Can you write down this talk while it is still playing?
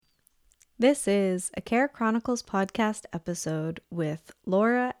This is a Care Chronicles podcast episode with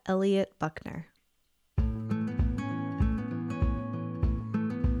Laura Elliott Buckner.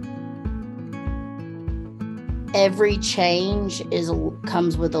 Every change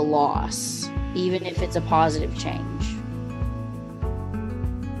comes with a loss, even if it's a positive change.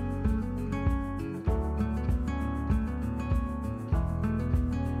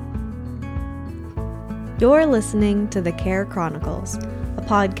 You're listening to the Care Chronicles, a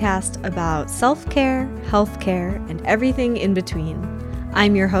podcast about self-care, healthcare, and everything in between.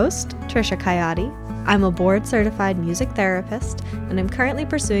 I'm your host, Trisha Coyote. I'm a board-certified music therapist, and I'm currently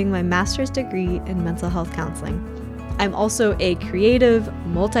pursuing my master's degree in mental health counseling. I'm also a creative,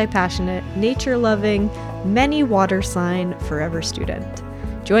 multi-passionate, nature-loving, many water sign forever student.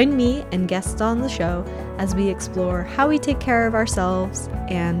 Join me and guests on the show as we explore how we take care of ourselves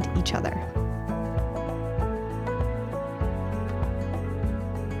and each other.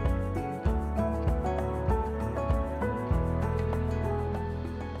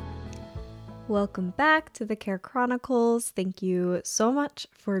 Welcome back to the Care Chronicles. Thank you so much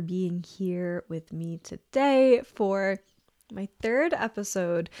for being here with me today for my third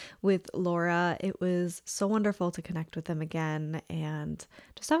episode with Laura. It was so wonderful to connect with them again and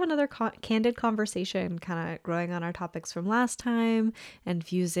just have another candid conversation, kind of growing on our topics from last time and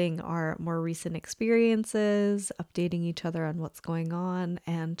fusing our more recent experiences, updating each other on what's going on,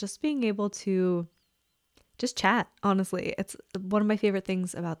 and just being able to just chat. Honestly, it's one of my favorite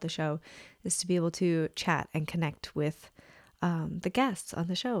things about the show is to be able to chat and connect with the guests on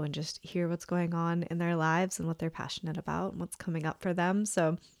the show and just hear what's going on in their lives and what they're passionate about and what's coming up for them.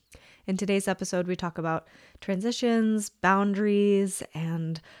 So in today's episode, we talk about transitions, boundaries,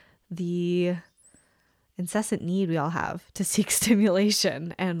 and the incessant need we all have to seek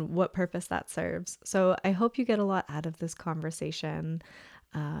stimulation and what purpose that serves. So I hope you get a lot out of this conversation.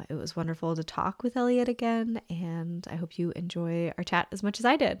 It was wonderful to talk with Elliott again, and I hope you enjoy our chat as much as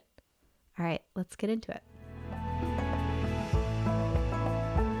I did. All right, let's get into it.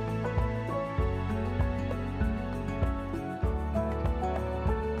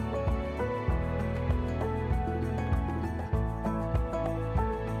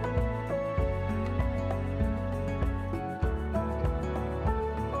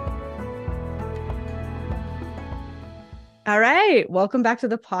 All right. Welcome back to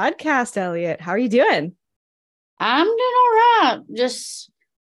the podcast, Elliott. How are you doing? I'm doing all right. Just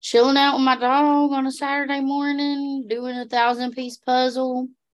chilling out with my dog on a Saturday morning, doing a 1,000-piece puzzle.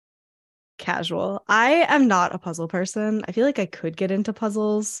 Casual. I am not a puzzle person. I feel like I could get into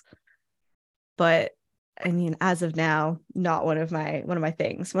puzzles, but I mean, as of now, not one of my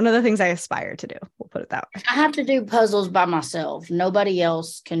things. One of the things I aspire to do. We'll put it that way. I have to do puzzles by myself. Nobody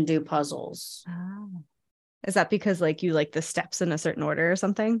else can do puzzles. Oh. Is that because you like the steps in a certain order or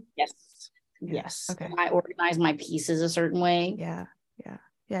something? Yes. Yes. Okay. I organize my pieces a certain way. Yeah.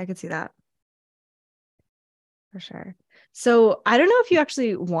 I could see that. For sure. So I don't know if you actually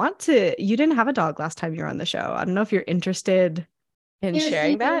you didn't have a dog last time you were on the show. I don't know if you're interested in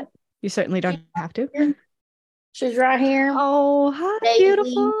sharing that. You certainly don't have to. She's right here. Oh, hi, Daisy.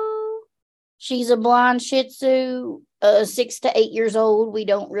 beautiful. She's a blonde Shih Tzu, 6 to 8 years old. We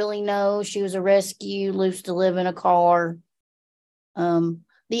don't really know. She was a rescue, loose to live in a car.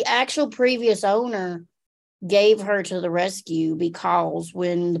 The actual previous owner gave her to the rescue because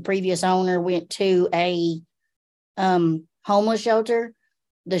when the previous owner went to a homeless shelter,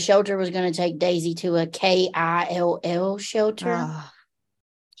 the shelter was going to take Daisy to a KILL shelter.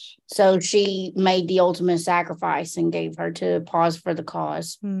 So she made the ultimate sacrifice and gave her to Pause for the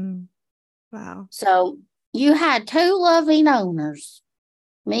Cause. Wow. So you had two loving owners,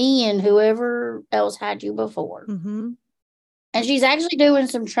 me and whoever else had you before. Mm-hmm. And she's actually doing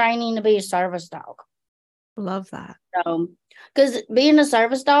some training to be a service dog. Love that. So, because being a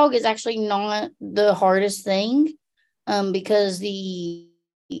service dog is actually not the hardest thing, because the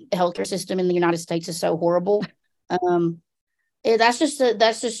healthcare system in the United States is so horrible. That's just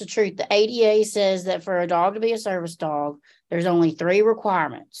the truth. The ADA says that for a dog to be a service dog, there's only 3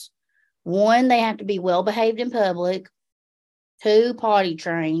 requirements. 1, they have to be well behaved in public. 2, potty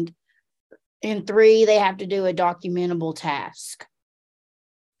trained. And 3, they have to do a documentable task.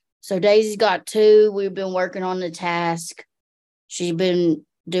 So Daisy's got 2. We've been working on the task. She's been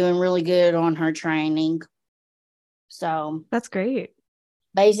doing really good on her training. So that's great.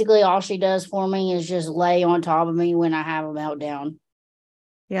 Basically, all she does for me is just lay on top of me when I have a meltdown.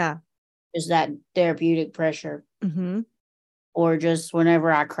 Yeah. Just that therapeutic pressure. Mm-hmm. Or just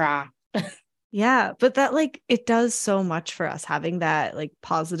whenever I cry. Yeah, but that it does so much for us having that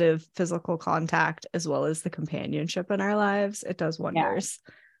positive physical contact as well as the companionship in our lives. It does wonders.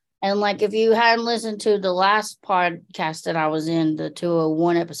 And like, if you hadn't listened to the last podcast that I was in, the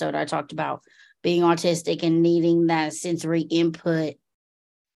 201 episode, I talked about being autistic and needing that sensory input.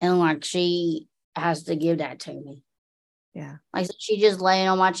 And like, she has to give that to me. Yeah. Like, she just laying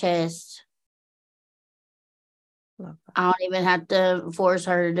on my chest. Love that. I don't even have to force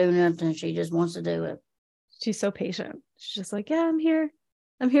her to do nothing. She just wants to do it. She's so patient. She's just like, yeah, I'm here.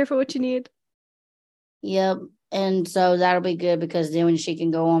 I'm here for what you need. Yep. And so that'll be good, because then when she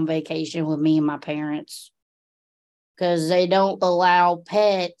can go on vacation with me and my parents, because they don't allow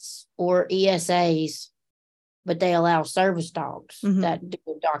pets or ESAs, but they allow service dogs that do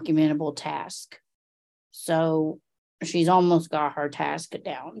a documentable task. So she's almost got her task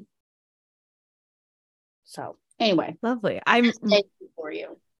down. So anyway, lovely. I'm for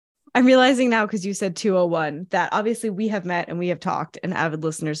you. I'm realizing now, because you said 201, that obviously we have met and we have talked, and avid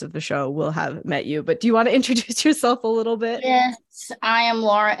listeners of the show will have met you. But do you want to introduce yourself a little bit? Yes, I am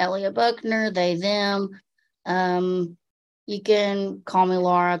Laura Elliott Buckner, they, them. You can call me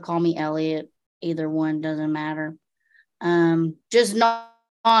Laura, call me Elliott. Either one, doesn't matter. Just not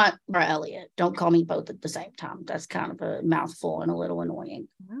Laura Elliott. Don't call me both at the same time. That's kind of a mouthful and a little annoying.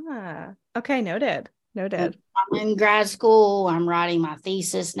 Okay, noted. I'm in grad school. I'm writing my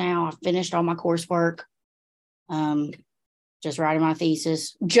thesis now. I finished all my coursework. Just writing my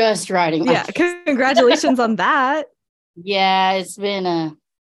thesis. Congratulations on that. Yeah, it's been and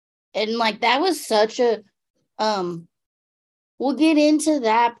like, that was such a we'll get into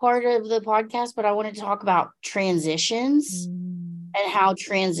that part of the podcast, but I wanted to talk about transitions and how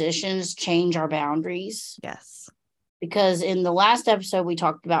transitions change our boundaries. Yes. Because in the last episode, we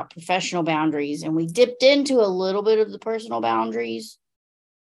talked about professional boundaries, and we dipped into a little bit of the personal boundaries.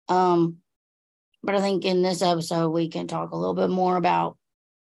 But I think in this episode, we can talk a little bit more about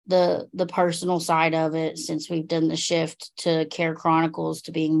the personal side of it, since we've done the shift to Care Chronicles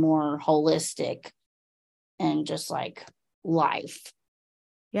to being more holistic and just like life.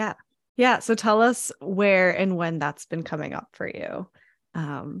 Yeah. So tell us where and when that's been coming up for you.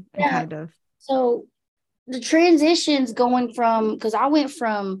 And kind of. So the transitions going from, because I went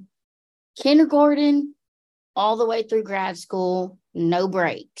from kindergarten all the way through grad school, no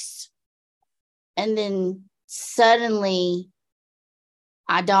breaks. And then suddenly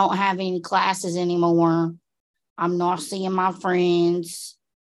I don't have any classes anymore. I'm not seeing my friends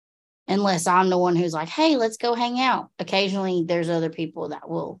unless I'm the one who's like, hey, let's go hang out. Occasionally there's other people that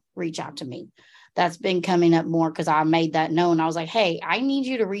will reach out to me. That's been coming up more because I made that known. I was like, hey, I need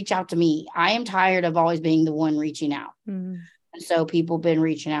you to reach out to me. I am tired of always being the one reaching out. And so people have been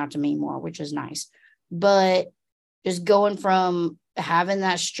reaching out to me more, which is nice. But just going from having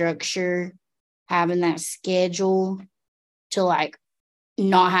that structure, having that schedule, to like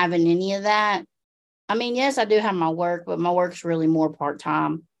not having any of that. I mean, yes, I do have my work, but my work's really more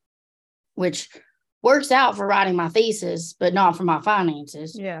part-time, which works out for writing my thesis, but not for my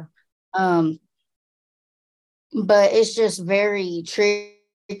finances. Yeah. But it's just very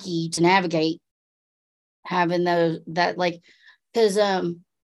tricky to navigate having those, that like, because and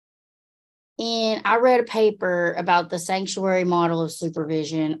I read a paper about the sanctuary model of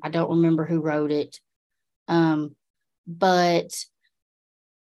supervision. I don't remember who wrote it. But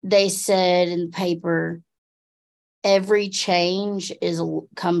they said in the paper, every change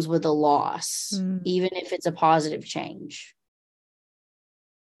comes with a loss, even if it's a positive change.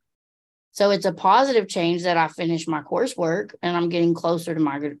 So it's a positive change that I finished my coursework and I'm getting closer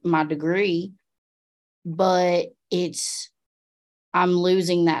to my degree, but I'm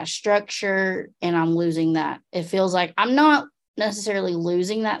losing that structure, and I'm losing that. It feels like I'm not necessarily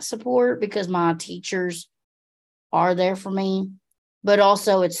losing that support, because my teachers are there for me, but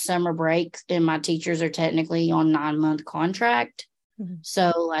also it's summer break and my teachers are technically on 9-month contract.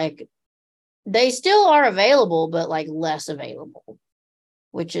 So like, they still are available, but like less available,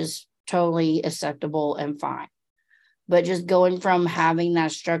 which is totally acceptable and fine. But just going from having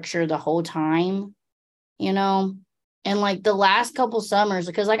that structure the whole time, and like the last couple summers,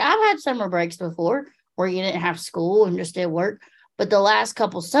 because like I've had summer breaks before where you didn't have school and just did work, but the last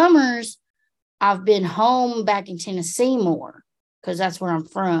couple summers I've been home back in Tennessee more, because that's where I'm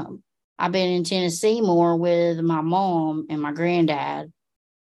from. I've been in Tennessee more with my mom and my granddad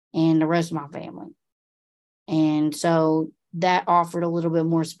and the rest of my family. And so that offered a little bit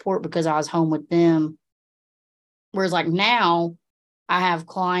more support because I was home with them. Whereas like now I have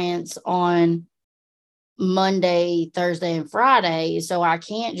clients on Monday, Thursday, and Friday, so I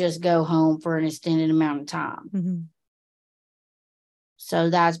can't just go home for an extended amount of time. So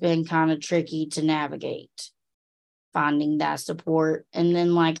that's been kind of tricky to navigate, finding that support. And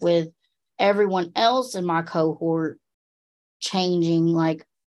then like with everyone else in my cohort changing, like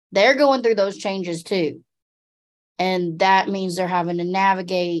they're going through those changes too. And that means they're having to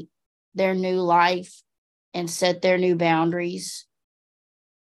navigate their new life and set their new boundaries.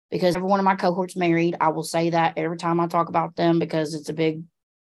 Because every one of my cohorts married, I will say that every time I talk about them, because it's a big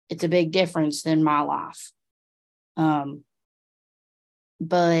difference in my life.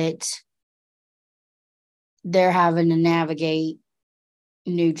 But they're having to navigate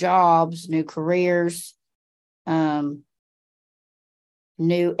new jobs, new careers, new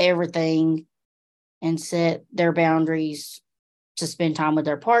everything, and set their boundaries to spend time with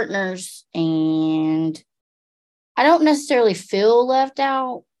their partners. And I don't necessarily feel left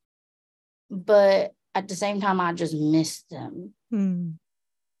out, but at the same time, I just miss them. And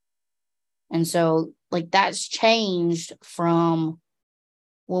so, like, that's changed from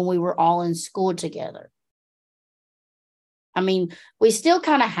when we were all in school together. I mean, we still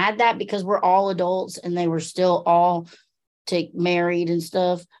kind of had that because we're all adults and they were still all married and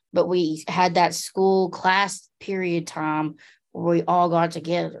stuff. But we had that school class period time where we all got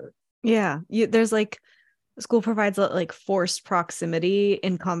together. Yeah. There's like, school provides like forced proximity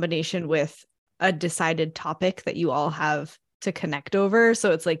in combination with a decided topic that you all have to connect over.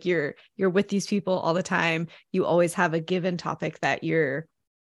 So it's like you're with these people all the time. You always have a given topic that you're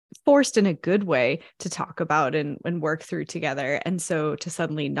forced in a good way to talk about and work through together. And so to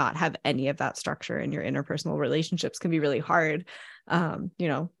suddenly not have any of that structure in your interpersonal relationships can be really hard.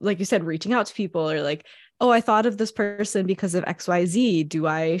 Like you said, reaching out to people, or like, oh, I thought of this person because of XYZ. Do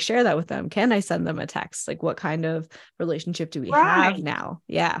I share that with them? Can I send them a text? Like, what kind of relationship do we have now?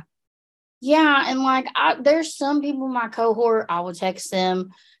 Yeah. Yeah. And like, there's some people in my cohort, I will text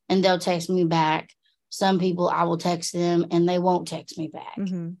them and they'll text me back. Some people I will text them and they won't text me back.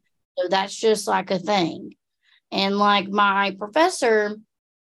 Mm-hmm. So that's just like a thing. And like my professor,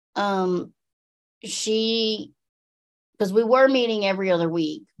 because we were meeting every other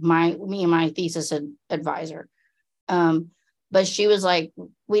week, me and my thesis advisor. But she was like,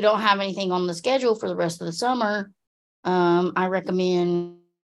 we don't have anything on the schedule for the rest of the summer. I recommend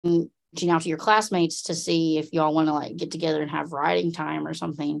reaching out to your classmates to see if y'all want to like get together and have writing time or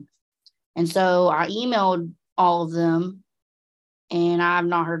something. And so I emailed all of them and I've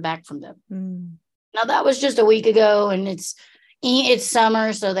not heard back from them. Now that was just a week ago, and it's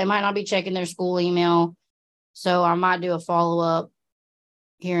summer, so they might not be checking their school email. So I might do a follow-up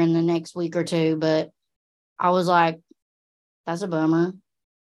here in the next week or two, but I was like, that's a bummer.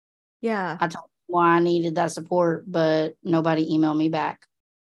 Yeah. I told them why I needed that support, but nobody emailed me back.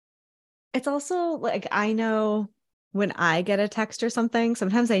 It's also like, I know when I get a text or something,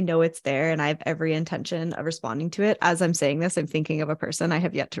 sometimes I know it's there and I have every intention of responding to it. As I'm saying this, I'm thinking of a person I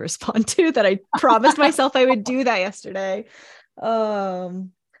have yet to respond to that I promised myself I would do that yesterday.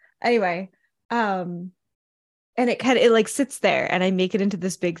 Anyway, and it like sits there and I make it into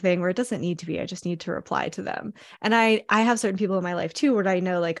this big thing where it doesn't need to be. I just need to reply to them. And I have certain people in my life too, where I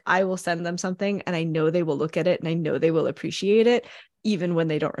know like I will send them something and I know they will look at it and I know they will appreciate it even when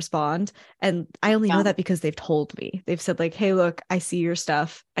they don't respond. And I only know that because they've told me. They've said like, hey, look, I see your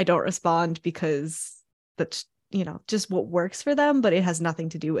stuff. I don't respond because that's, just what works for them, but it has nothing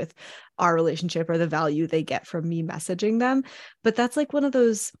to do with our relationship or the value they get from me messaging them. But that's like one of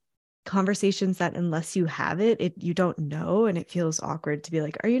those conversations that unless you have it, you don't know, and it feels awkward to be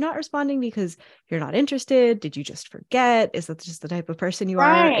like, are you not responding because you're not interested? Did you just forget? Is that just the type of person you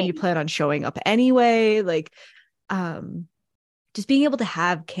are and you plan on showing up anyway? Like just being able to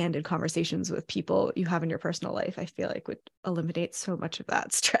have candid conversations with people you have in your personal life, I feel like would eliminate so much of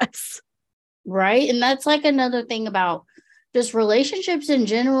that stress. Right. And that's like another thing about just relationships in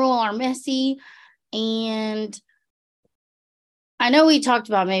general are messy. And I know we talked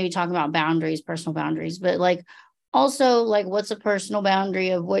about maybe talking about boundaries, personal boundaries, but like also like what's a personal boundary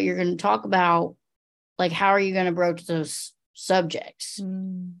of what you're going to talk about? Like, how are you going to broach those subjects?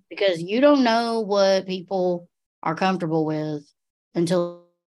 Because you don't know what people are comfortable with until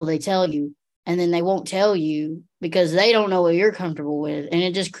they tell you, and then they won't tell you because they don't know what you're comfortable with. And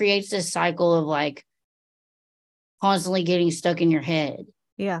it just creates this cycle of like constantly getting stuck in your head.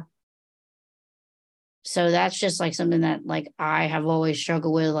 Yeah. So that's just like something that like I have always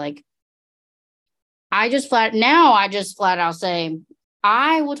struggled with. Like I just flat out say,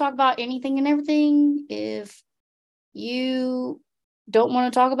 I will talk about anything and everything. If you don't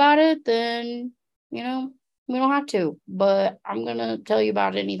want to talk about it, then, we don't have to. But I'm going to tell you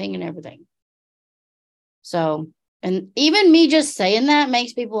about anything and everything. So, and even me just saying that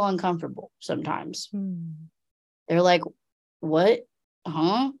makes people uncomfortable sometimes. They're like, what?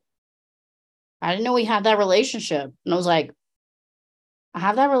 Huh? I didn't know we had that relationship. And I was like, I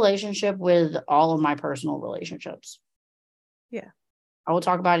have that relationship with all of my personal relationships. Yeah. I will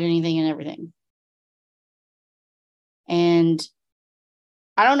talk about anything and everything. And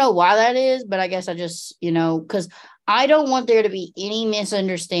I don't know why that is, but I guess I just, because I don't want there to be any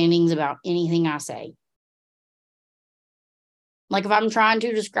misunderstandings about anything I say. Like if I'm trying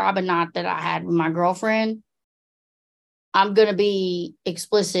to describe a night that I had with my girlfriend, I'm going to be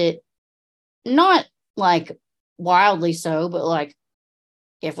explicit, not like wildly so, but like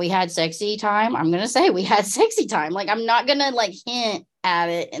if we had sexy time, I'm going to say we had sexy time. Like I'm not going to like hint at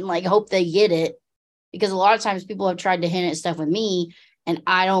it and like hope they get it, because a lot of times people have tried to hint at stuff with me and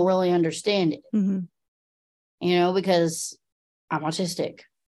I don't really understand it, because I'm autistic.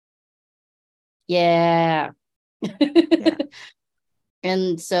 Yeah. Yeah.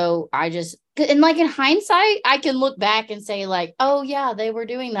 And so and like in hindsight, I can look back and say like, oh yeah, they were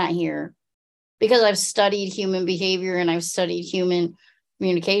doing that here, because I've studied human behavior and I've studied human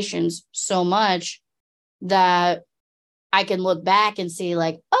communications so much that I can look back and see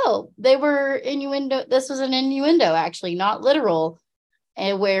like, oh, they were innuendo. This was an innuendo, actually, not literal.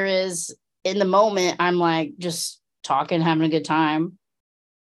 And whereas in the moment, I'm like just talking, having a good time,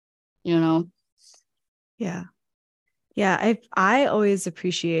 Yeah. Yeah. I always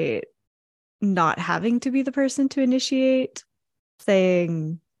appreciate not having to be the person to initiate,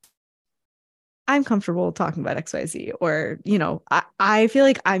 saying, I'm comfortable talking about XYZ, or, I feel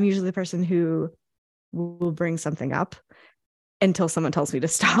like I'm usually the person who will bring something up until someone tells me to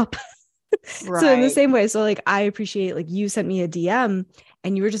stop. Right. So in the same way, so like I appreciate, like, you sent me a DM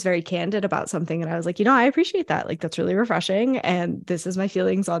and you were just very candid about something, and I was like, I appreciate that. Like that's really refreshing, and this is my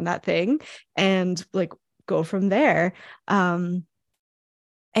feelings on that thing, and like go from there. And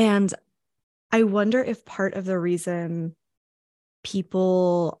I wonder if part of the reason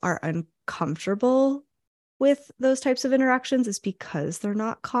people are uncomfortable with those types of interactions is because they're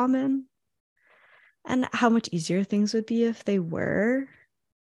not common, and how much easier things would be if they were.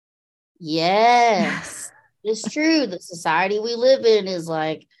 Yes, it's true. The society we live in is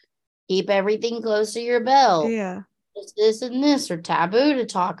like, keep everything close to your belt. Yeah. This and this are taboo to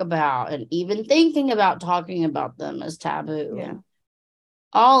talk about, and even thinking about talking about them is taboo, Yeah. and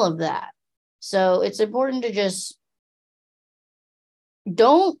all of that. So it's important to just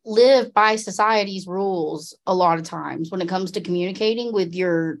don't live by society's rules a lot of times when it comes to communicating with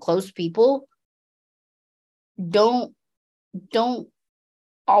your close people. Don't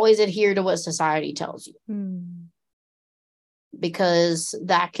always adhere to what society tells you, because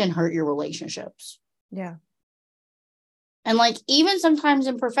that can hurt your relationships. Yeah. And like even sometimes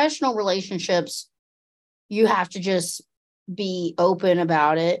in professional relationships, you have to just be open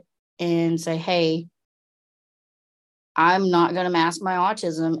about it and say, hey, I'm not going to mask my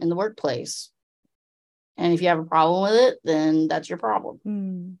autism in the workplace. And if you have a problem with it, then that's your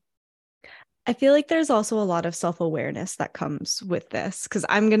problem. I feel like there's also a lot of self-awareness that comes with this, because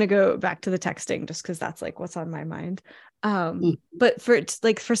I'm going to go back to the texting just because that's like what's on my mind. But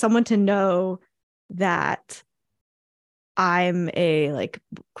for someone to know that I'm a like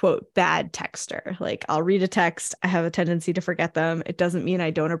quote bad texter. Like I'll read a text, I have a tendency to forget them. It doesn't mean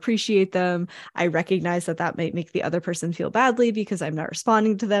I don't appreciate them. I recognize that might make the other person feel badly because I'm not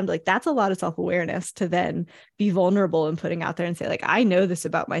responding to them. Like that's a lot of self-awareness to then be vulnerable and putting out there and say like, I know this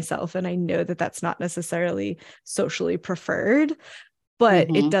about myself, and I know that that's not necessarily socially preferred,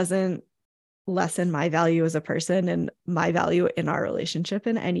 but it doesn't lessen my value as a person and my value in our relationship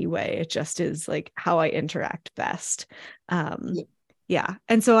in any way. It just is like how I interact best. Yeah.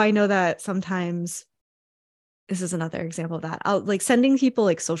 And so I know that sometimes this is another example of that. I'll like sending people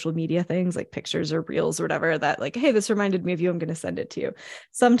like social media things like pictures or reels or whatever that like, hey, this reminded me of you, I'm going to send it to you.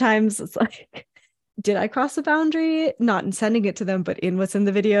 Sometimes it's like, did I cross a boundary? Not in sending it to them, but in what's in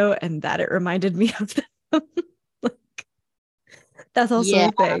the video, and that it reminded me of them. That's also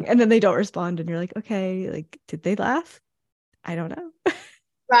a thing. And then they don't respond and you're like, okay, like, did they laugh? I don't know.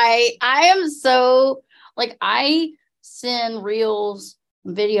 Right. I am so like, I send reels,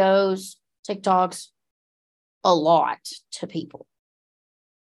 videos, TikToks a lot to people.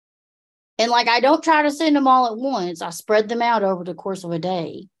 And like, I don't try to send them all at once. I spread them out over the course of a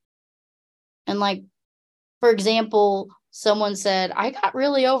day. And like, for example, someone said, I got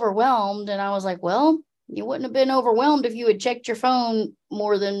really overwhelmed. And I was like, well, you wouldn't have been overwhelmed if you had checked your phone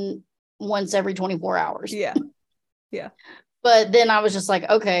more than once every 24 hours. Yeah. Yeah. But then I was just like,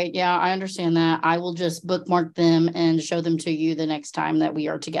 okay, yeah, I understand that. I will just bookmark them and show them to you the next time that we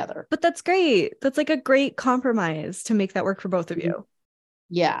are together. But that's great. That's like a great compromise to make that work for both of you.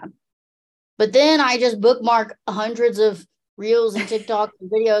 Yeah. But then I just bookmark hundreds of reels and TikTok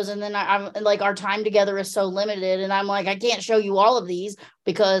and videos. And then I'm like, our time together is so limited. And I'm like, I can't show you all of these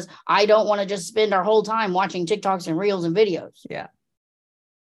because I don't want to just spend our whole time watching TikToks and reels and videos. Yeah.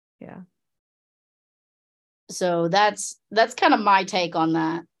 Yeah. So that's kind of my take on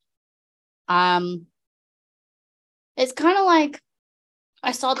that. It's kind of like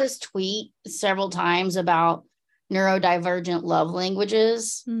I saw this tweet several times about neurodivergent love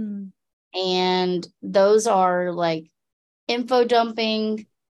languages. And those are like info dumping,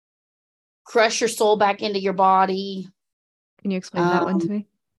 crush your soul back into your body. Can you explain that one to me?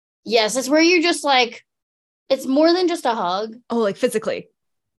 Yes, it's where you're just like, it's more than just a hug. Oh, like physically.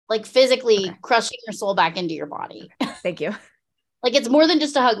 Like physically crushing your soul back into your body. Thank you. Like it's more than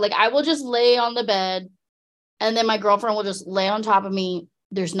just a hug. Like I will just lay on the bed and then my girlfriend will just lay on top of me.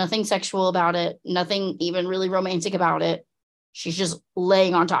 There's nothing sexual about it, nothing even really romantic about it. She's just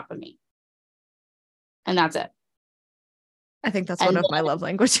laying on top of me. And that's it. I think that's one of my love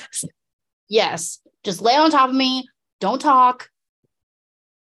languages. Yes. Just lay on top of me. Don't talk.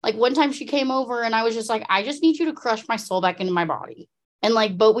 Like one time she came over and I was just like, I just need you to crush my soul back into my body. And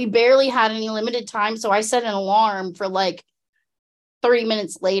like, but we barely had any limited time. So I set an alarm for like 30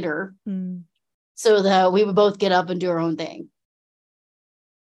 minutes later so that we would both get up and do our own thing.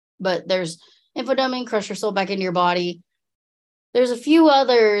 But there's infodumbing, crush your soul back into your body. There's a few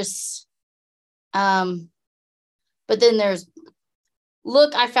others. But then there's,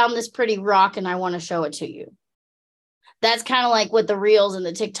 look, I found this pretty rock and I want to show it to you. That's kind of like what the reels and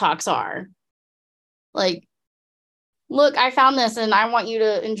the TikToks are. Like, look, I found this and I want you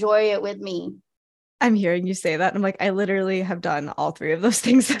to enjoy it with me. I'm hearing you say that. And I'm like, I literally have done all three of those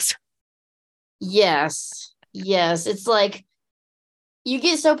things. Yes. Yes. It's like, you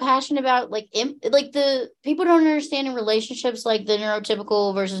get so passionate about like the people don't understand in relationships, like the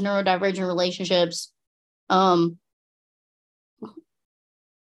neurotypical versus neurodivergent relationships. A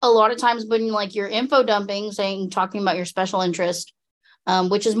lot of times when like you're info dumping, talking about your special interest,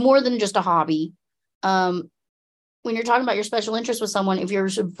 which is more than just a hobby. When you're talking about your special interest with someone, if you're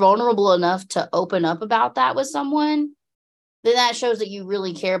vulnerable enough to open up about that with someone, then that shows that you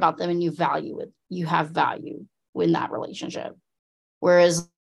really care about them and you value it. You have value in that relationship. Whereas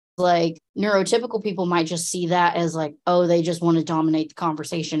like neurotypical people might just see that as like, oh, they just want to dominate the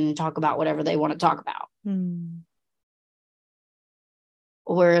conversation and talk about whatever they want to talk about.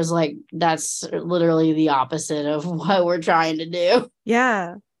 Whereas like that's literally the opposite of what we're trying to do.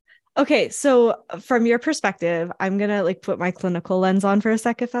 Yeah. Okay, so from your perspective, I'm gonna like put my clinical lens on for a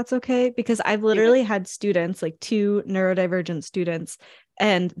sec, if that's okay, because I've literally had students, like 2 neurodivergent students,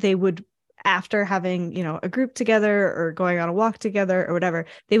 and they would, after having, you know, a group together or going on a walk together or whatever,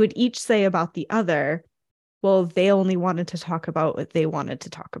 they would each say about the other, well, they only wanted to talk about what they wanted to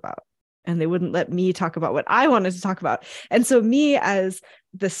talk about. And they wouldn't let me talk about what I wanted to talk about. And so me as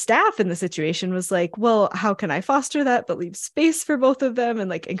the staff in the situation was like, well, how can I foster that, but leave space for both of them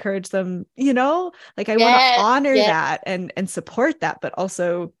and like encourage them, you know, like I want to honor that and support that. But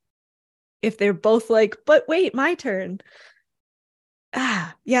also if they're both like, but wait, my turn.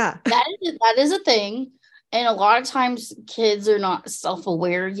 Yeah. That is a thing. And a lot of times kids are not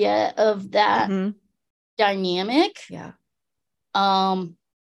self-aware yet of that dynamic. Yeah.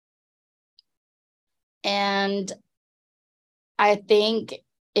 And I think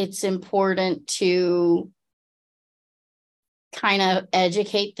it's important to kind of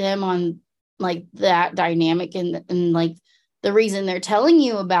educate them on like that dynamic and like the reason they're telling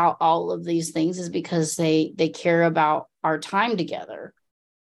you about all of these things is because they care about our time together.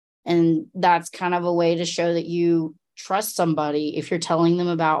 And that's kind of a way to show that you trust somebody if you're telling them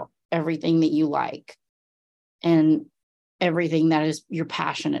about everything that you like and everything that is you're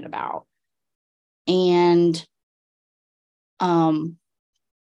passionate about. And I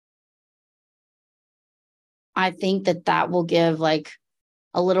think that will give like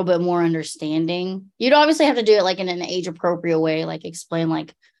a little bit more understanding. You'd obviously have to do it like in an age appropriate way, like explain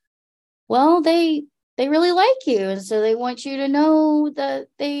like, well, they really like you. And so they want you to know that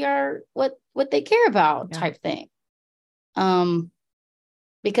they are what they care about type thing.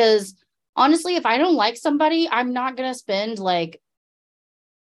 Because honestly, if I don't like somebody, I'm not going to spend like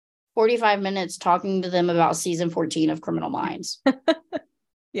 45 minutes talking to them about season 14 of Criminal Minds.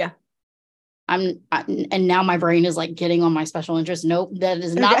 Yeah. And now my brain is like getting on my special interest. Nope, that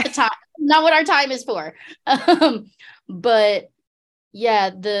is not the time, not what our time is for. But yeah,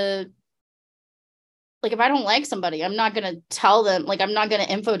 like if I don't like somebody, I'm not going to tell them, like I'm not going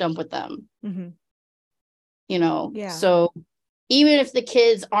to info dump with them. You know? Yeah. So even if the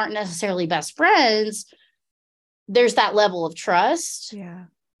kids aren't necessarily best friends, there's that level of trust. Yeah.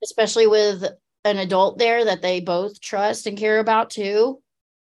 Especially with an adult there that they both trust and care about too.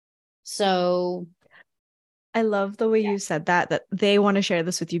 So I love the way you said that they want to share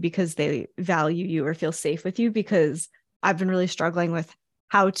this with you because they value you or feel safe with you, because I've been really struggling with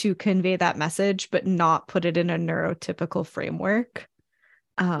how to convey that message, but not put it in a neurotypical framework.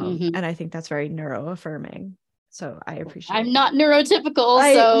 And I think that's very neuroaffirming. So I appreciate I'm not neurotypical,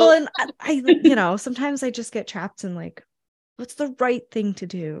 I sometimes I just get trapped in like, what's the right thing to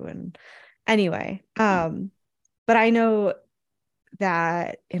do? And anyway, but I know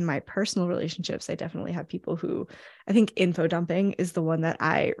that in my personal relationships, I definitely have people who I think info dumping is the one that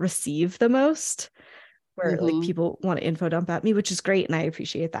I receive the most, where like people want to info dump at me, which is great. And I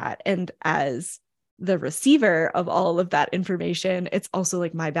appreciate that. And as the receiver of all of that information, it's also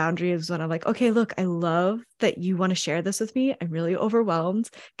like my boundary is when I'm like, okay, look, I love that you want to share this with me. I'm really overwhelmed.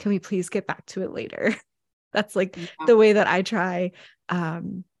 Can we please get back to it later? That's like the way that I try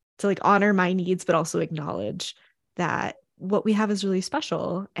to like honor my needs, but also acknowledge that what we have is really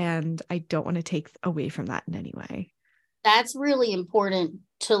special. And I don't want to take away from that in any way. That's really important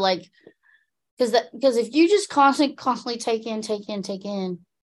to like, because if you just constantly take in,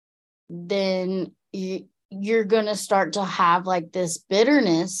 then you're gonna start to have like this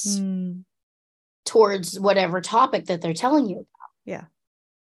bitterness towards whatever topic that they're telling you about. Yeah.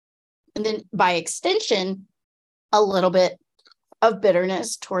 And then by extension, a little bit of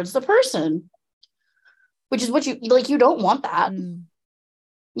bitterness towards the person, which is what you like. You don't want that,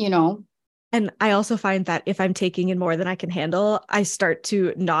 you know. And I also find that if I'm taking in more than I can handle, I start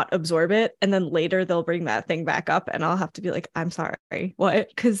to not absorb it. And then later they'll bring that thing back up and I'll have to be like, I'm sorry, what?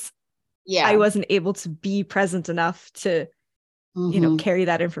 Because I wasn't able to be present enough to, carry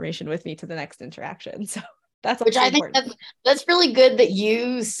that information with me to the next interaction. So that's which I important. think that's really good that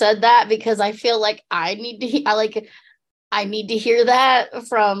you said that, because I feel like I need to hear that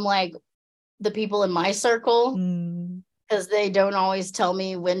from like the people in my circle, because they don't always tell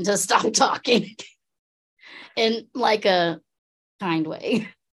me when to stop talking in like a kind way.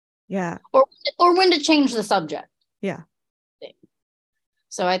 Yeah. Or when to change the subject. Yeah.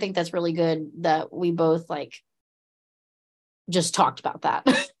 So I think that's really good that we both like just talked about that.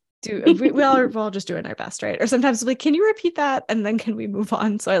 We're all just doing our best, right? Or sometimes like, can you repeat that? And then can we move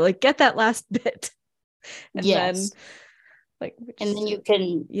on? So I like get that last bit. And then like, and then you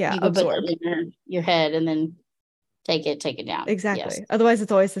can absorb put that in your head and then take it down. Exactly. Yes. Otherwise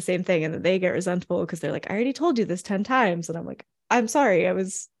it's always the same thing. And then they get resentful because they're like, I already told you this 10 times. And I'm like, I'm sorry, I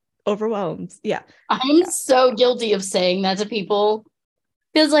was overwhelmed. Yeah. I'm so guilty of saying that to people.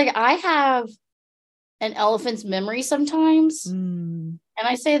 Because like I have an elephant's memory sometimes. And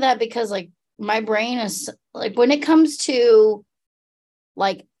I say that because like my brain is like, when it comes to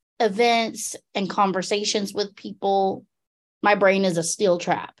like events and conversations with people, my brain is a steel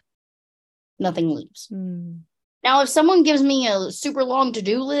trap. Nothing leaves. Now, if someone gives me a super long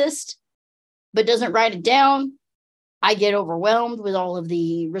to-do list, but doesn't write it down, I get overwhelmed with all of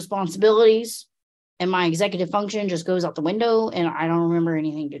the responsibilities and my executive function just goes out the window and I don't remember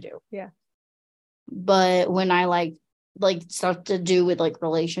anything to do. Yeah. But when I like stuff to do with like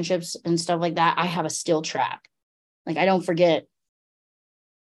relationships and stuff like that, I have a steel trap. Like I don't forget.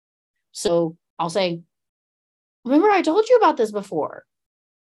 So I'll say, remember I told you about this before.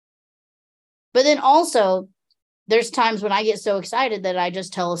 But then also there's times when I get so excited that I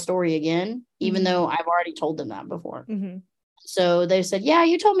just tell a story again, even though I've already told them that before. So they said, yeah,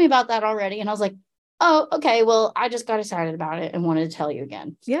 you told me about that already. And I was like, oh, okay, well, I just got excited about it and wanted to tell you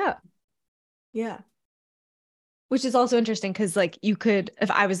again. Yeah. Yeah. Which is also interesting because like you could, if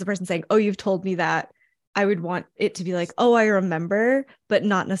I was the person saying, oh, you've told me that, I would want it to be like, oh, I remember, but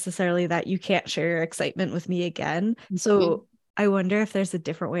not necessarily that you can't share your excitement with me again. So I wonder if there's a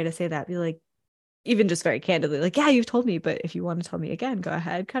different way to say that. Be like, even just very candidly, like, yeah, you've told me, but if you want to tell me again, go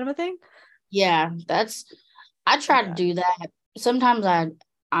ahead, kind of a thing. Yeah, I try to do that. Sometimes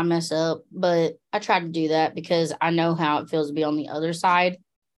I mess up, but I try to do that because I know how it feels to be on the other side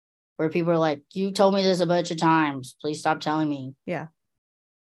where people are like, you told me this a bunch of times. Please stop telling me. Yeah.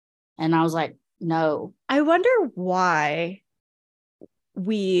 And I was like, no. I wonder why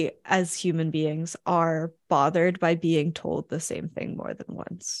we as human beings are bothered by being told the same thing more than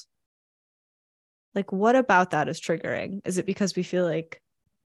once. Like, what about that is triggering? Is it because we feel like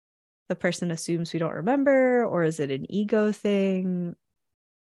the person assumes we don't remember, or is it an ego thing?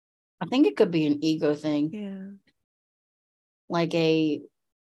 I think it could be an ego thing. Yeah.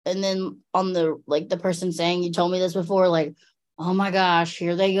 And then on the person saying, you told me this before, like, oh my gosh,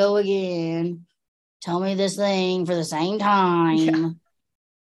 here they go again. Tell me this thing for the same time. Yeah.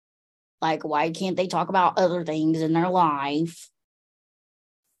 Like, why can't they talk about other things in their life?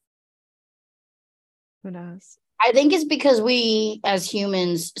 Who knows? I think it's because we as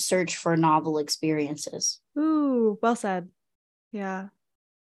humans search for novel experiences. Ooh, well said. Yeah.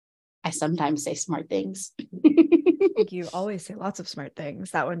 I sometimes say smart things. I think you always say lots of smart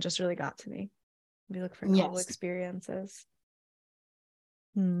things. That one just really got to me. We look for novel experiences.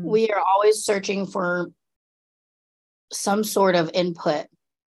 We are always searching for some sort of input.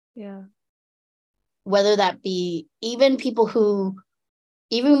 Yeah. Whether that be even people who,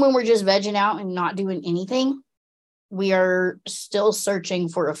 even when we're just vegging out and not doing anything, we are still searching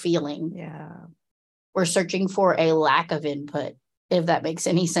for a feeling. Yeah. We're searching for a lack of input, if that makes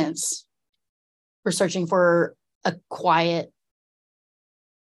any sense. We're searching for a quiet,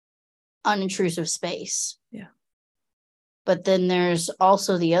 unintrusive space. Yeah. But then there's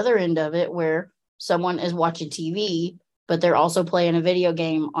also the other end of it where someone is watching TV, but they're also playing a video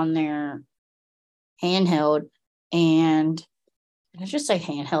game on their handheld. And I just say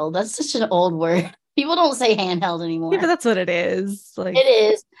handheld. That's such an old word. People don't say handheld anymore. Yeah, but that's what it is. Like, it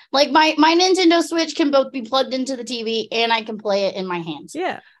is. Like my Nintendo Switch can both be plugged into the TV and I can play it in my hands.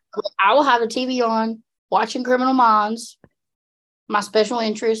 Yeah. I will have a TV on, watching Criminal Minds, my special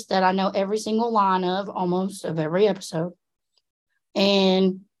interest that I know every single line of almost of every episode.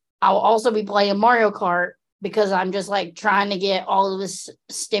 And I will also be playing Mario Kart because I'm just like trying to get all of this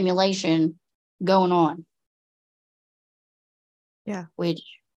stimulation going on. Yeah. Which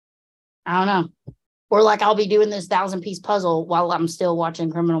I don't know. Or like I'll be doing this 1,000-piece puzzle while I'm still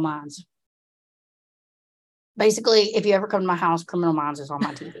watching Criminal Minds. Basically, if you ever come to my house, Criminal Minds is on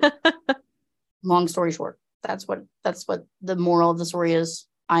my TV. Long story short, that's what the moral of the story is.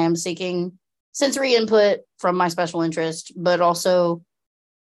 I am seeking sensory input from my special interest, but also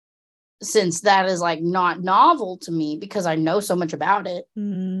since that is like not novel to me because I know so much about it,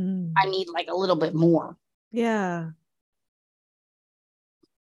 I need like a little bit more. Yeah.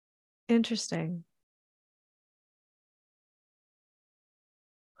 Interesting.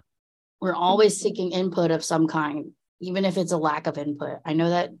 We're always seeking input of some kind, even if it's a lack of input. I know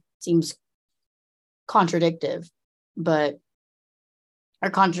that seems contradictive, but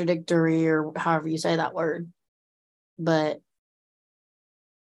or contradictory or however you say that word, but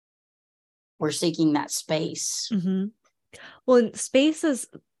we're seeking that space. Mm-hmm. Well, space is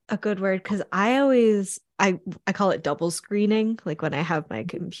a good word because I call it double screening, like when I have my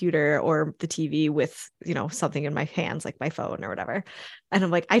computer or the TV with, something in my hands, like my phone or whatever. And I'm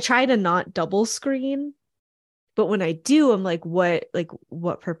like, I try to not double screen, but when I do, I'm like,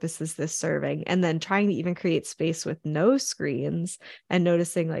 what purpose is this serving? And then trying to even create space with no screens and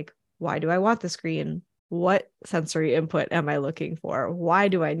noticing like, why do I want the screen? What sensory input am I looking for? Why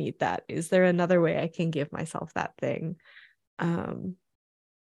do I need that? Is there another way I can give myself that thing?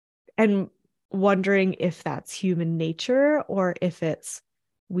 And wondering if that's human nature or if it's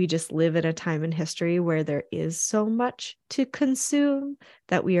we just live in a time in history where there is so much to consume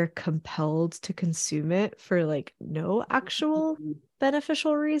that we are compelled to consume it for like no actual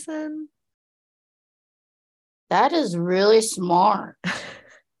beneficial reason. That is really smart.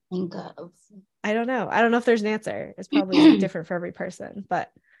 Think of. I don't know. I don't know if there's an answer. It's probably different for every person,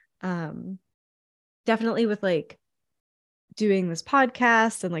 but definitely with like doing this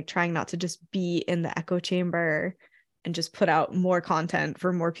podcast and like trying not to just be in the echo chamber and just put out more content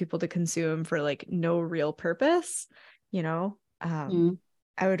for more people to consume for like no real purpose, I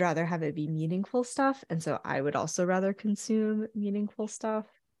would rather have it be meaningful stuff. And so I would also rather consume meaningful stuff.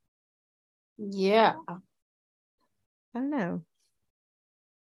 Yeah. I don't know.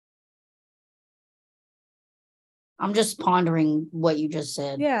 I'm just pondering what you just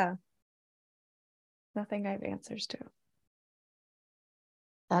said. Yeah. Nothing I have answers to.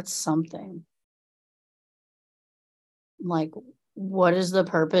 That's something. Like, what is the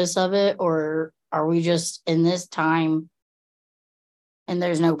purpose of it? Or are we just in this time and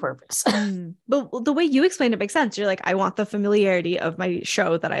there's no purpose? But the way you explain it makes sense. You're like, I want the familiarity of my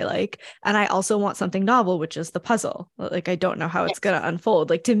show that I like. And I also want something novel, which is the puzzle. Like, I don't know how it's going to unfold.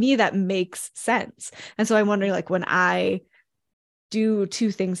 Like, to me, that makes sense. And so I wonder, like, when I do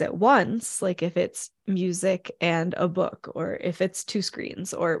two things at once, like if it's music and a book, or if it's two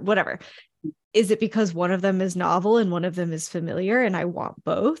screens or whatever, is it because one of them is novel and one of them is familiar and I want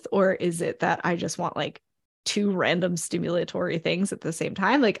both? Or is it that I just want like two random stimulatory things at the same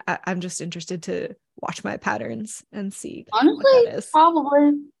time? Like I'm just interested to watch my patterns and see Honestly, what that is.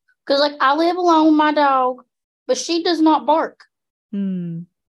 Probably. Because like I live alone with my dog, but she does not bark.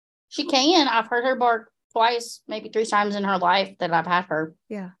 She can. I've heard her bark twice, maybe 3 times in her life that I've had her.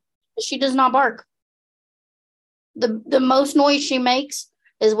 Yeah. But she does not bark. The most noise she makes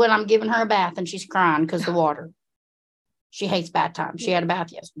is when I'm giving her a bath and she's crying because the water. She hates bath time. She had a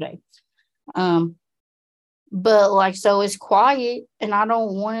bath yesterday. But like, so it's quiet and I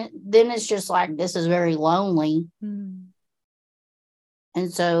don't want it. Then it's just like, this is very lonely.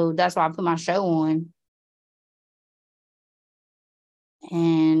 And so that's why I put my show on.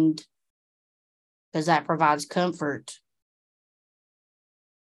 And because that provides comfort.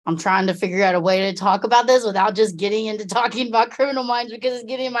 I'm trying to figure out a way to talk about this without just getting into talking about Criminal Minds because it's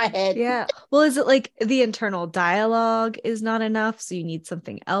getting in my head. Yeah. Well, is it like the internal dialogue is not enough, so you need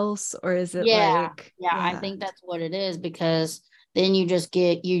something else? Or is it like, yeah, I think that's what it is, because then you just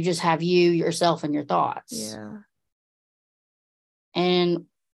have yourself and your thoughts. Yeah. And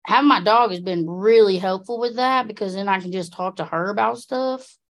having my dog has been really helpful with that, because then I can just talk to her about stuff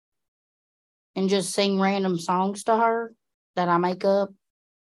and just sing random songs to her that I make up.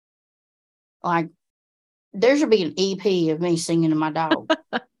 Like, there should be an EP of me singing to my dog.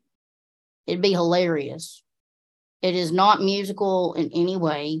 It'd be hilarious. It is not musical in any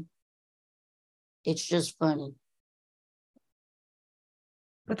way. It's just funny.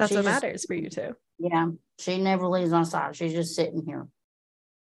 But that's what matters for you too. Yeah. She never leaves my side. She's just sitting here,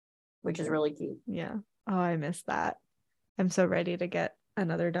 which is really cute. Yeah. Oh, I miss that. I'm so ready to get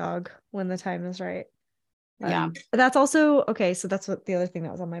another dog when the time is right. Yeah. That's also okay. So that's what the other thing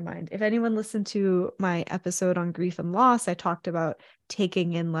that was on my mind. If anyone listened to my episode on grief and loss, I talked about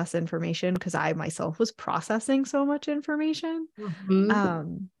taking in less information because I myself was processing so much information.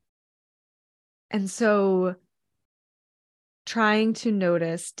 Mm-hmm. And so trying to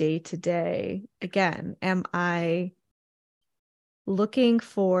notice day to day, again, am I looking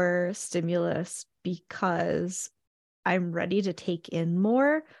for stimulus because I'm ready to take in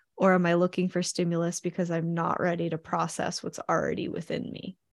more? Or am I looking for stimulus because I'm not ready to process what's already within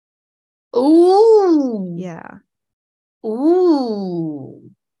me? Ooh. Yeah.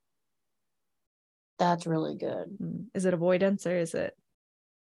 Ooh. That's really good. Is it avoidance or is it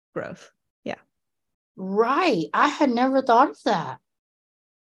growth? Yeah. Right. I had never thought of that.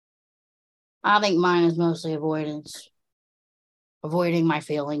 I think mine is mostly avoidance. Avoiding my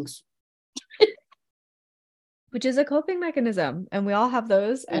feelings. Which is a coping mechanism. And we all have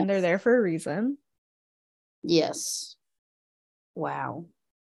those, and they're there for a reason. Yes. Wow.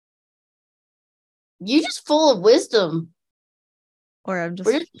 You just full of wisdom. Or I'm just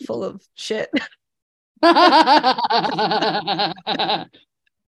full of shit.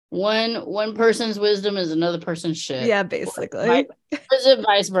 One person's wisdom is another person's shit. Yeah, basically. Is it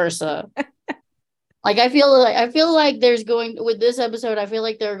vice versa? Like, I feel like there's going, with this episode, I feel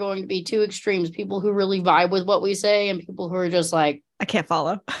like there are going to be two extremes: people who really vibe with what we say and people who are just like, I can't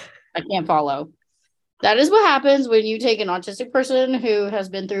follow. I can't follow. That is what happens when you take an autistic person who has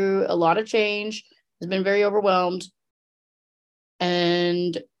been through a lot of change, has been very overwhelmed,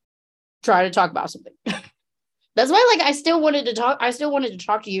 and try to talk about something. That's why, like, I still wanted to talk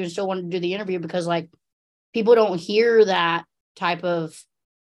to you and still wanted to do the interview, because, like, people don't hear that type of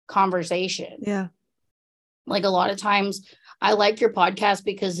conversation. Yeah. Like, a lot of times I like your podcast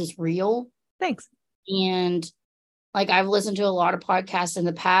because it's real. Thanks. And, like, I've listened to a lot of podcasts in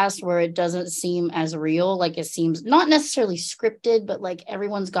the past where it doesn't seem as real. Like, it seems not necessarily scripted, but like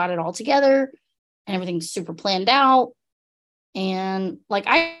everyone's got it all together and everything's super planned out. And, like,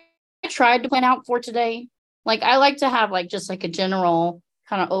 I tried to plan out for today. Like, I like to have, like, just like a general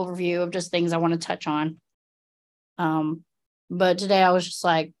kind of overview of just things I want to touch on. But today I was just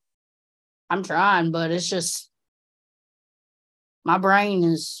like, I'm trying, but it's just, my brain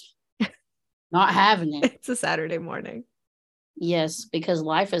is not having it. It's a Saturday morning. Yes, because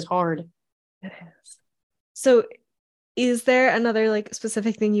life is hard. It is. So is there another like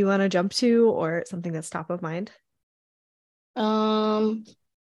specific thing you want to jump to, or something that's top of mind?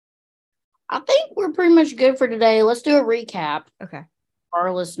 I think we're pretty much good for today. Let's do a recap. Okay. For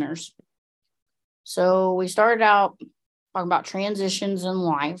our listeners. So we started out talking about transitions in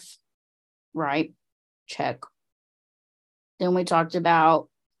life, right? Check. Then we talked about,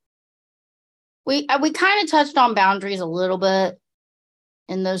 we kind of touched on boundaries a little bit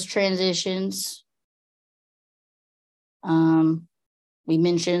in those transitions. We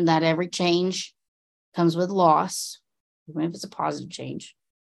mentioned that every change comes with loss, even if it's a positive change.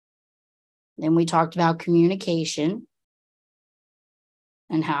 Then we talked about communication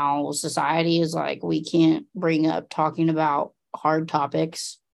and how society is like, we can't bring up talking about hard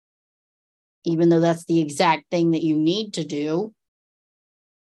topics, even though that's the exact thing that you need to do,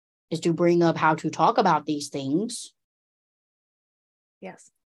 is to bring up how to talk about these things.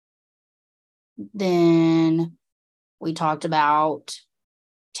 Yes. Then we talked about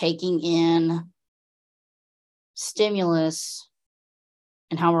taking in stimulus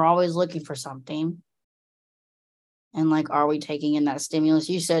and how we're always looking for something. And, like, are we taking in that stimulus?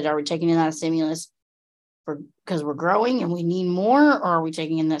 You said, are we taking in that stimulus because we're growing and we need more? Or are we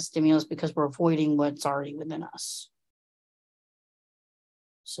taking in that stimulus because we're avoiding what's already within us?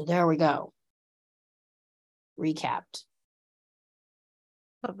 So there we go. Recapped.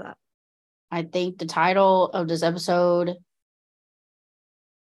 Love that. I think the title of this episode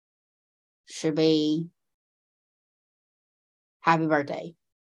should be Happy Birthday.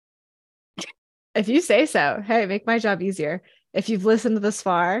 If you say so, hey, make my job easier. If you've listened this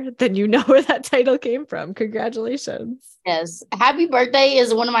far, then you know where that title came from. Congratulations. Yes. Happy Birthday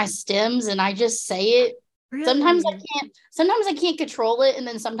is one of my stems, and I just say it. Really? Sometimes I can't control it, and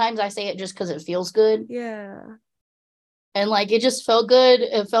then sometimes I say it just because it feels good. Yeah. And like it just felt good.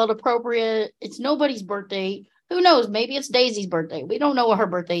 It felt appropriate. It's nobody's birthday. Who knows? Maybe it's Daisy's birthday. We don't know what her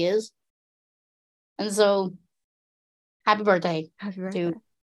birthday is. And so happy birthday. Happy birthday. To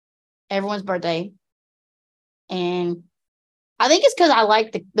everyone's birthday. And I think it's because I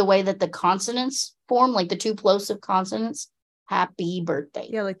like the way that the consonants form, like the two plosive consonants. Happy birthday.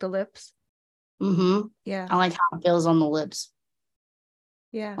 Yeah, like the lips. Mm-hmm. Yeah. I like how it feels on the lips.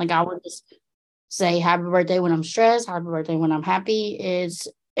 Yeah. Like I would just say happy birthday when I'm stressed, happy birthday when I'm happy. And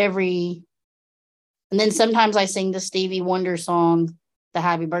then sometimes I sing the Stevie Wonder song, the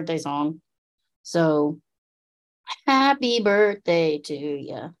happy birthday song. So happy birthday to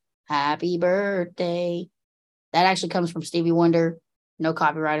you. Happy birthday. That actually comes from Stevie Wonder. No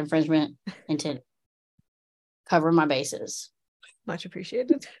copyright infringement intended. Cover my bases. Much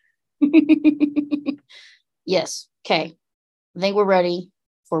appreciated. Yes. Okay. I think we're ready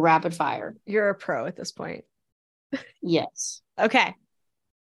for rapid fire. You're a pro at this point. Yes. Okay.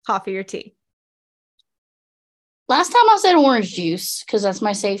 Coffee or tea? Last time I said orange juice because that's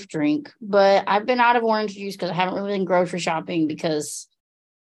my safe drink, but I've been out of orange juice because I haven't really been grocery shopping because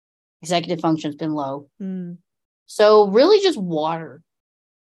executive function's been low. Mm. So really just water.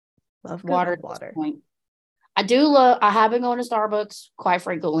 Love Water water. at this point. I have been going to Starbucks quite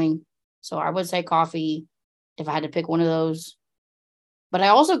frequently. So I would say coffee if I had to pick one of those. But I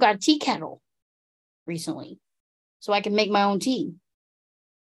also got a tea kettle recently. So I can make my own tea.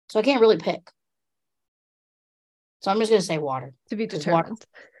 So I can't really pick. So I'm just going to say water. To be determined.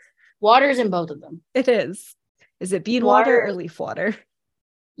 Water is in both of them. It is. Is it bean water or leaf water?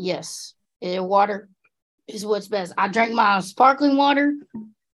 Yes. Water is what's best. I drank my sparkling water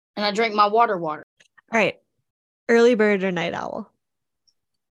and I drank my water. All right. Early bird or night owl?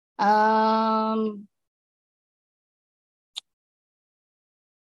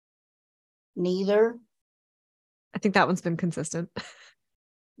 Neither. I think that one's been consistent.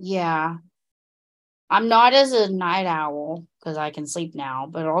 Yeah. I'm not as a night owl because I can sleep now,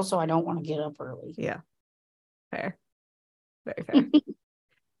 but also I don't want to get up early. Yeah. Fair. Very fair.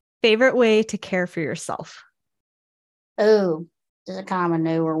 Favorite way to care for yourself? Oh, this is a kind of a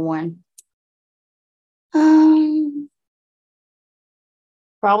newer one.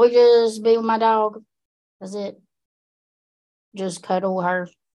 Probably just be with my dog. That's it. Just cuddle her.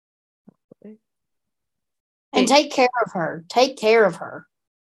 And take care of her. Take care of her.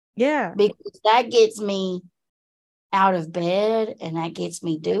 Yeah. Because that gets me out of bed and that gets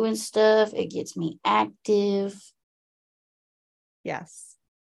me doing stuff. It gets me active. Yes.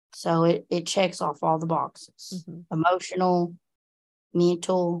 So it checks off all the boxes. Mm-hmm. Emotional,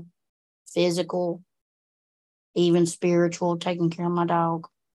 mental, physical, even spiritual, taking care of my dog.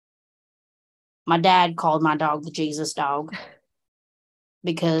 My dad called my dog the Jesus dog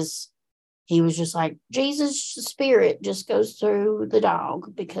because he was just like, Jesus' spirit just goes through the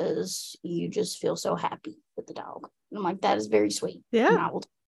dog because you just feel so happy with the dog. And I'm like, that is very sweet. Yeah. And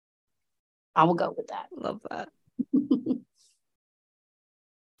I will go with that. Love that.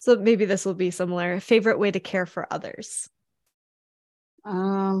 So maybe this will be similar. Favorite way to care for others?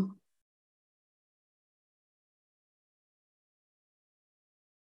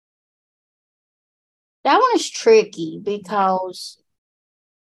 That one is tricky because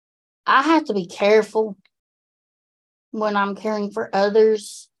I have to be careful when I'm caring for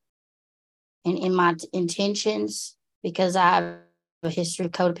others and in my intentions because I have a history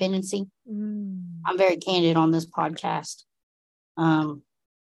of codependency. I'm very candid on this podcast. And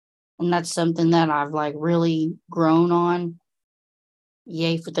that's something that I've like really grown on.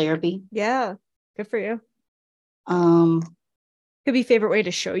 Yay for therapy. Yeah. Good for you. Could be favorite way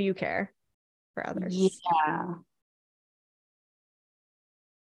to show you care for others. Yeah.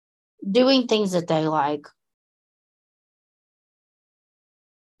 Doing things that they like.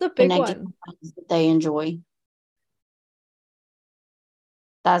 The big one. That they enjoy.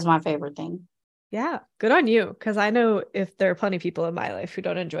 That's my favorite thing. Yeah, good on you. Because I know if there are plenty of people in my life who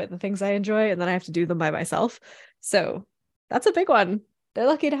don't enjoy the things I enjoy, and then I have to do them by myself. So that's a big one. They're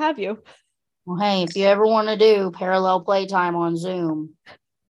lucky to have you. Well, hey, if you ever want to do parallel playtime on Zoom,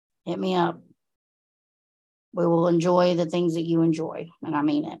 hit me up. We will enjoy the things that you enjoy. And I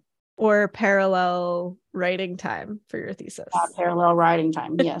mean it. Or parallel writing time for your thesis. Parallel writing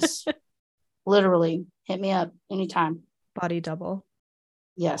time. Yes. Literally. Hit me up anytime. Body double.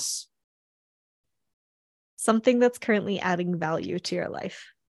 Yes. Something that's currently adding value to your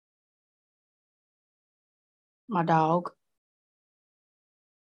life. My dog.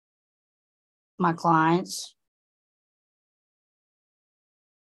 My clients.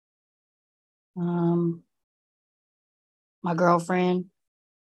 My girlfriend.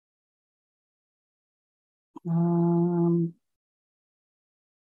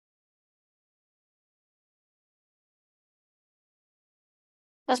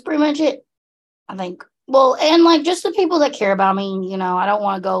 That's pretty much it, I think. Well, and like just the people that care about me, you know, I don't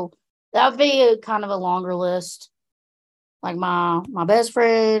want to go, that would be a kind of a longer list. Like my best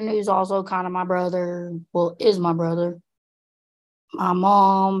friend, who's also kind of my brother, well, is my brother. My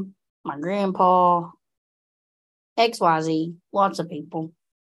mom, my grandpa, XYZ, lots of people.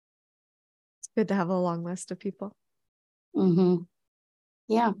 It's good to have a long list of people. Mm-hmm.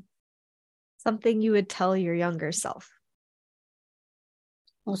 Yeah. Something you would tell your younger self.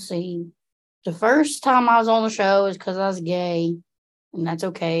 Let's see. The first time I was on the show is because I was gay, and that's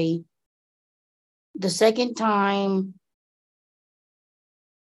okay. The second time,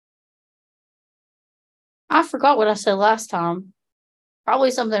 I forgot what I said last time. Probably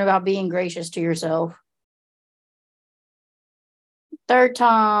something about being gracious to yourself. Third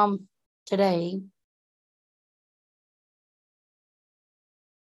time, today.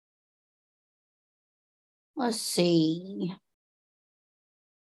 Let's see.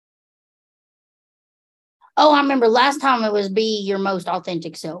 Oh, I remember last time it was be your most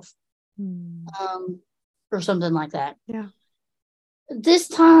authentic self. Or something like that. Yeah. This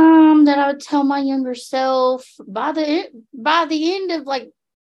time that I would tell my younger self by the end of like,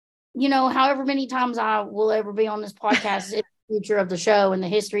 you know, however many times I will ever be on this podcast, in the future of the show and the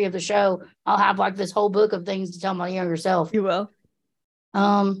history of the show, I'll have like this whole book of things to tell my younger self. You will.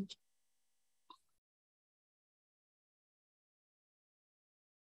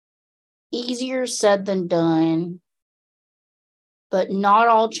 Easier said than done, but not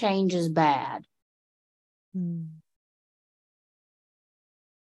all change is bad.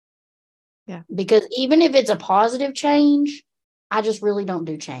 Yeah. Because even if it's a positive change, I just really don't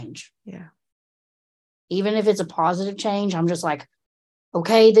do change. Yeah. Even if it's a positive change, I'm just like,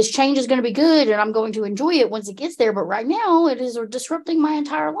 okay, this change is going to be good and I'm going to enjoy it once it gets there. But right now it is disrupting my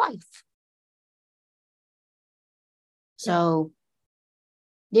entire life. So,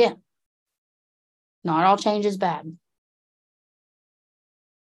 yeah. Not all change is bad.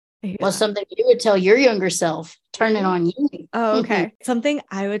 What's something you would tell your younger self? Turn it on you. Oh, okay. Something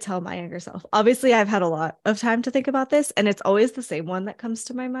I would tell my younger self. Obviously, I've had a lot of time to think about this, and it's always the same one that comes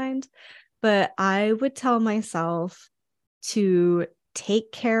to my mind. But I would tell myself to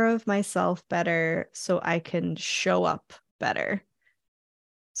take care of myself better so I can show up better.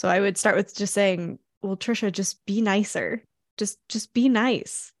 So I would start with just saying, well, Trisha, just be nicer. Just be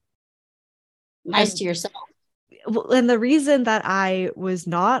nice. Nice to yourself. And the reason that I was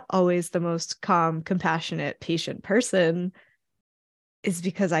not always the most calm, compassionate, patient person is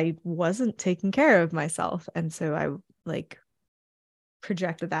because I wasn't taking care of myself. And so I like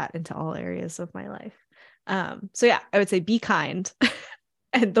projected that into all areas of my life. So yeah, I would say be kind.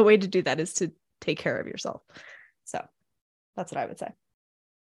 And the way to do that is to take care of yourself. So that's what I would say.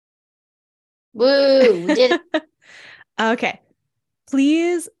 Woo, we did it. Okay.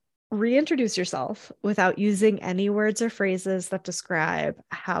 Please reintroduce yourself without using any words or phrases that describe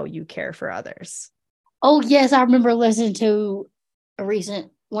how you care for others. Oh, yes. I remember listening to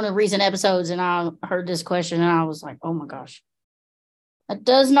one of the recent episodes, and I heard this question and I was like, oh my gosh. That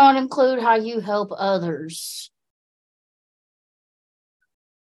does not include how you help others.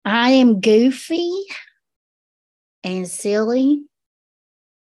 I am goofy and silly.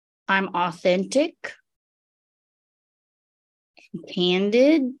 I'm authentic,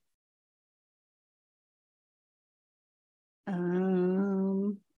 candid.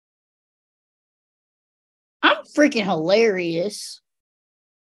 I'm freaking hilarious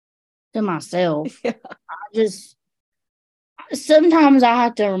to myself. Yeah. Sometimes I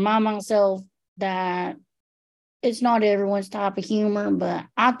have to remind myself that it's not everyone's type of humor, but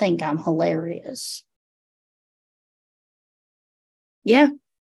I think I'm hilarious. Yeah.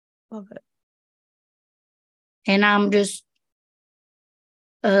 Love it. And I'm just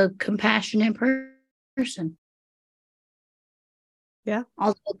a compassionate person. Yeah.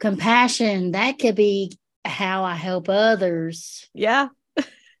 Also, compassion, that could be how I help others. Yeah.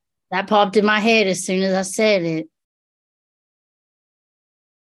 That popped in my head as soon as I said it.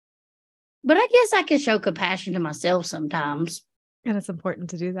 But I guess I can show compassion to myself sometimes. And it's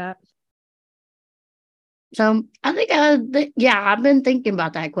important to do that. So I think, I've been thinking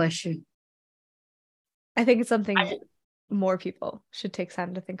about that question. I think it's something more people should take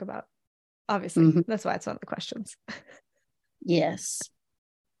time to think about. Obviously, that's why it's one of the questions. Yes.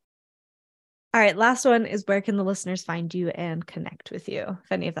 All right, last one is where can the listeners find you and connect with you,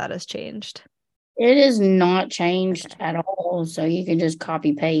 if any of that has changed? It is not changed at all. So you can just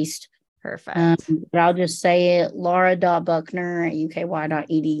copy paste. Perfect. But I'll just say it, laura.buckner at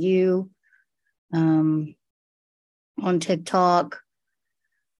uky.edu. On TikTok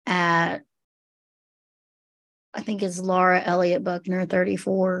at, I think it's Laura Elliott Buckner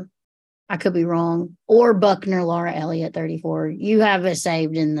 34. I could be wrong. Or Buckner Laura Elliott 34. You have it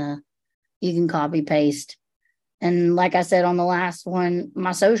saved you can copy paste. And like I said on the last one,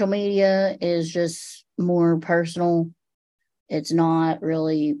 my social media is just more personal. It's not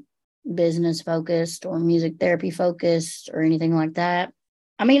really business focused or music therapy focused or anything like that.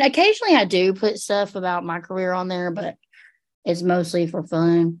 I mean, occasionally I do put stuff about my career on there, but it's mostly for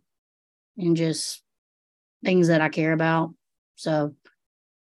fun and just things that I care about. So,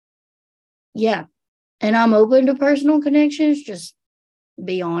 yeah. And I'm open to personal connections. Just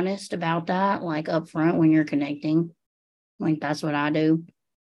be honest about that, like up front when you're connecting. Like, that's what I do.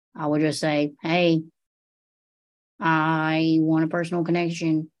 I would just say, hey, I want a personal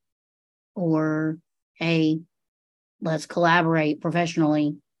connection. Or, hey, let's collaborate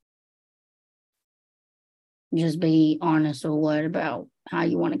professionally. Just be honest with what about how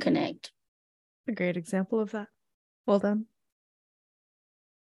you want to connect. A great example of that. Well done.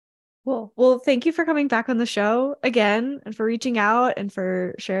 Well, thank you for coming back on the show again and for reaching out and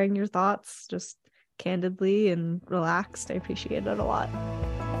for sharing your thoughts just candidly and relaxed. I appreciate it a lot.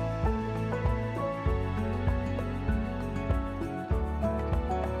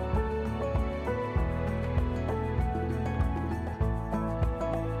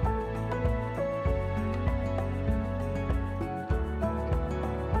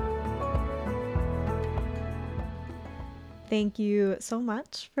 Thank you so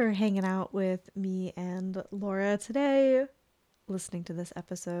much for hanging out with me and Laura today, listening to this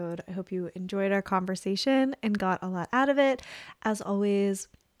episode. I hope you enjoyed our conversation and got a lot out of it. As always,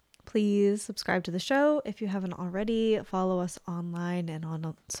 please subscribe to the show if you haven't already. Follow us online and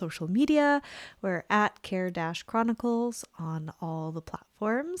on social media. We're at Care-Chronicles on all the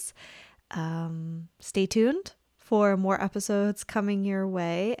platforms. Stay tuned for more episodes coming your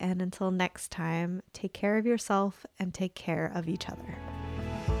way. And until next time, take care of yourself and take care of each other.